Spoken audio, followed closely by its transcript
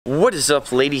What is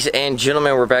up, ladies and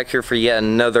gentlemen? We're back here for yet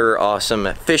another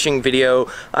awesome fishing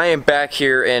video. I am back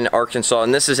here in Arkansas,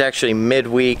 and this is actually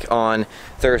midweek on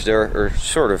Thursday, or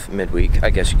sort of midweek, I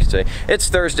guess you could say. It's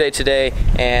Thursday today,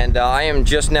 and I am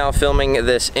just now filming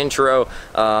this intro.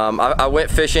 I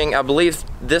went fishing. I believe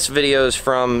this video is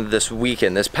from this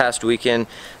weekend, this past weekend.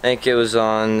 I think it was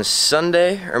on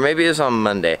Sunday, or maybe it was on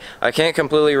Monday. I can't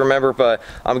completely remember, but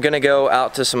I'm gonna go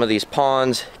out to some of these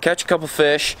ponds, catch a couple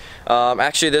fish.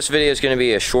 Actually, this video is going to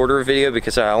be a shorter video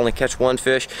because I only catch one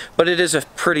fish, but it is a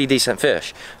pretty decent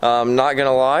fish. Not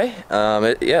gonna lie,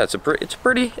 yeah, it's a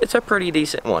pretty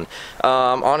decent one.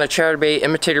 On a chatterbait,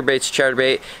 Imitator Bait's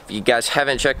chatterbait. If you guys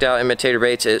haven't checked out Imitator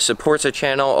Baits, it supports the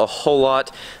channel a whole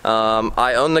lot.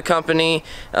 I own the company,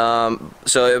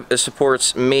 so it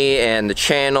supports me and the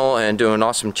channel and doing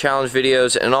awesome challenge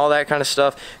videos and all that kind of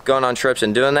stuff, going on trips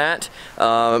and doing that.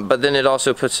 But then I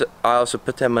also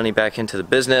put that money back into the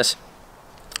business.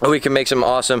 We can make some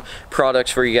awesome products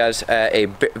for you guys at a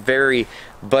very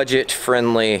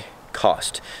budget-friendly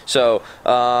cost. So,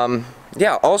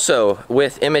 yeah, also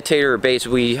with Imitator Baits,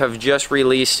 we have just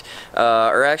released,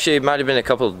 or actually it might have been a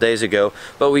couple of days ago,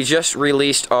 but we just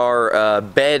released our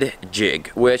bed jig,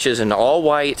 which is an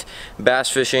all-white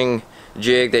bass fishing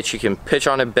jig that you can pitch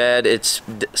on a bed. It's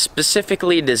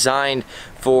specifically designed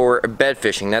for bed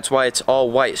fishing. That's why it's all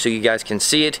white, so you guys can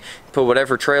see it. Put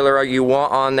whatever trailer you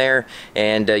want on there,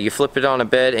 and you flip it on a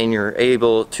bed, and you're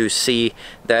able to see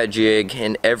that jig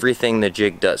and everything the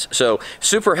jig does. So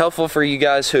super helpful for you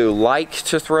guys who like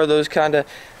to throw those kind of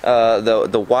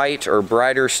the white or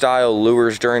brighter style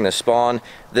lures during the spawn.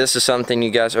 This is something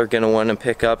you guys are going to want to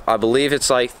pick up. I believe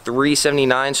it's like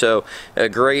 $3.79, so a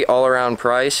great all-around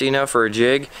price, you know, for a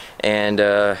jig,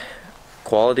 and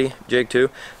quality jig too.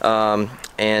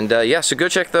 Yeah, so go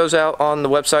check those out on the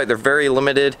website. They're very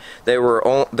limited.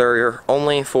 They're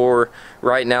only for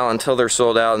right now until they're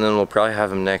sold out, and then we'll probably have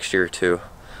them next year too.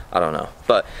 I don't know.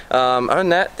 But other than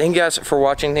that, thank you guys for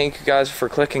watching. Thank you guys for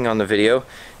clicking on the video,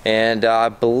 and I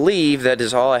believe that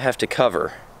is all I have to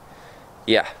cover.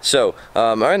 Yeah, so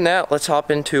other than that, let's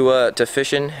hop into to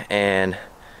fishing and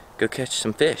go catch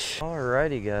some fish.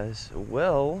 Alrighty guys,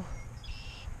 well,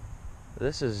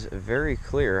 this is very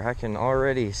clear. I can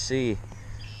already see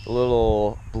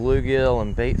little bluegill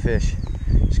and baitfish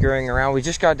scurrying around. We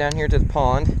just got down here to the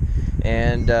pond,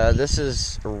 and this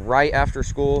is right after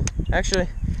school. Actually,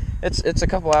 it's a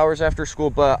couple hours after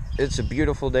school, but it's a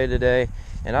beautiful day today,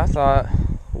 and I thought,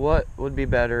 what would be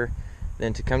better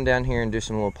than to come down here and do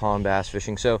some little pond bass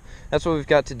fishing. So that's what we've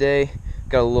got today.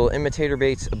 Got a little Imitator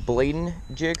Baits blading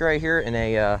jig right here in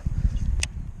a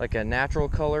like a natural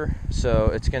color, so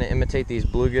it's going to imitate these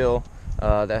bluegill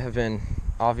that have been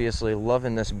obviously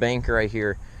loving this bank right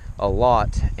here a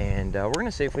lot, and we're going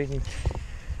to see if we can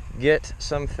get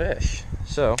some fish.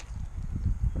 So,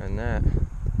 and that,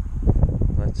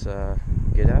 let's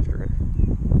get after it.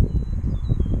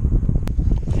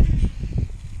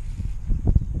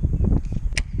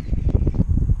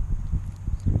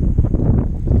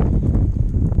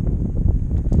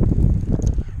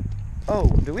 Oh,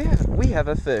 we have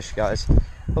a fish, guys.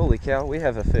 Holy cow, we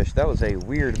have a fish. That was a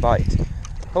weird bite.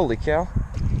 Holy cow,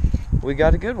 we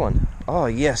got a good one. Oh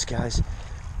yes, guys,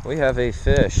 we have a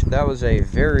fish. That was a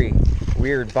very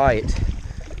weird bite.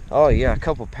 Oh yeah, a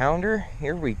couple pounder.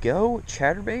 Here we go.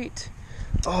 Chatterbait.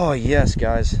 Oh yes,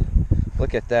 guys,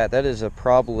 look at that. That is a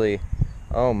probably,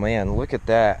 oh man, look at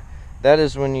that. That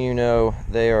is when you know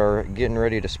they are getting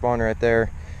ready to spawn right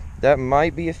there. That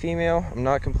might be a female, I'm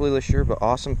not completely sure, but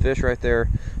awesome fish right there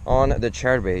on the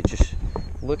chatterbait. Just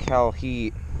look how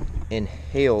he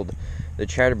inhaled the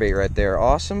chatterbait right there.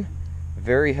 Awesome,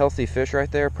 very healthy fish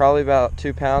right there, probably about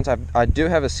 2 pounds. I do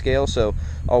have a scale, so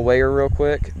I'll weigh her real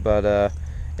quick. But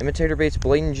Imitator Baits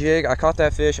blading jig, I caught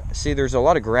that fish. See, there's a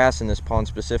lot of grass in this pond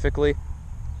specifically,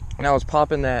 and I was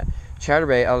popping that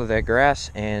chatterbait out of that grass,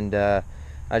 and it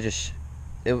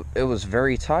was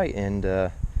very tight,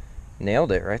 and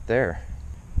nailed it right there.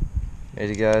 Hey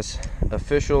you guys,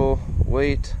 official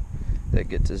weight that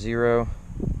gets to 0.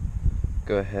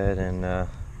 Go ahead and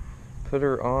put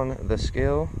her on the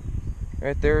scale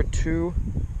right there. 2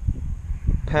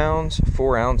 pounds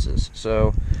 4 ounces,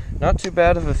 so not too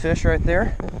bad of a fish right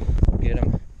there. Get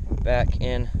him back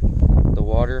in the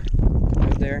water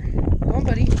right there. Come on,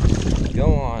 buddy,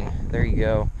 go on. There you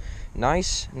go.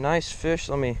 Nice fish.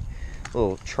 Let me,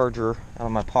 little charger out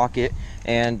of my pocket,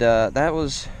 and that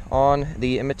was on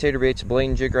the Imitator Baits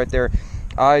blading jig right there.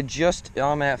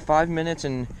 I'm at 5 minutes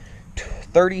and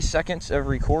 30 seconds of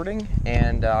recording,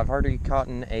 and I've already caught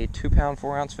a 2 pound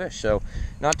 4 ounce fish, so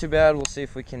not too bad. We'll see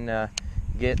if we can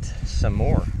get some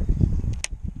more.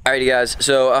 Alrighty guys,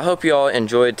 so I hope you all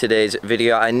enjoyed today's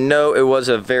video. I know it was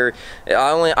a very,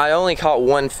 I only caught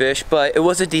one fish, but it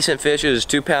was a decent fish. It was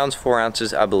 2 pounds 4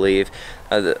 ounces, I believe.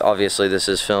 Obviously this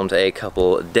is filmed a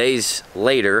couple days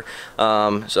later,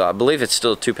 so I believe it's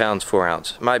still 2 pounds 4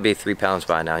 ounces. Might be 3 pounds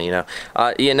by now, you know.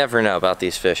 You never know about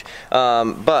these fish.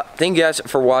 But thank you guys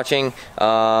for watching.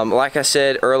 Like I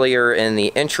said earlier in the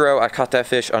intro, I caught that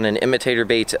fish on an imitator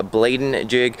baits Bladen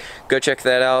jig. Go check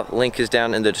that out. Link is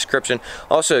down in the description.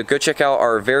 Also, go check out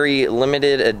our very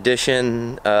limited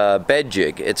edition bed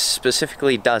jig. It's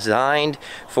specifically designed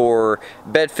for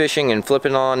bed fishing and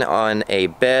flipping on a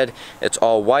bed. It's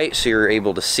all white, so you're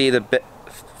able to see the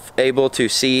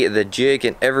jig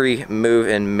and every move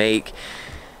and make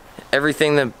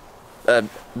everything that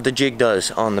the jig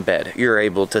does on the bed. You're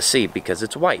able to see because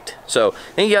it's white. So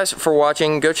thank you guys for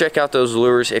watching. Go check out those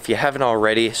lures if you haven't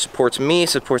already. Supports me,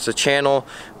 supports the channel.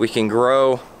 We can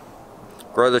grow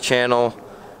the channel.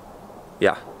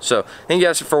 Yeah, so thank you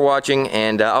guys for watching,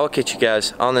 and I'll catch you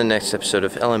guys on the next episode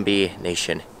of LMB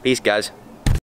Nation. Peace, guys.